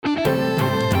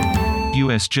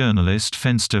U.S. journalist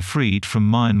Fenster freed from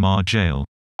Myanmar jail.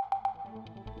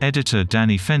 Editor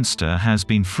Danny Fenster has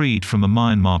been freed from a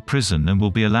Myanmar prison and will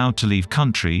be allowed to leave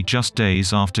country just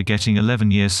days after getting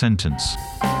 11-year sentence.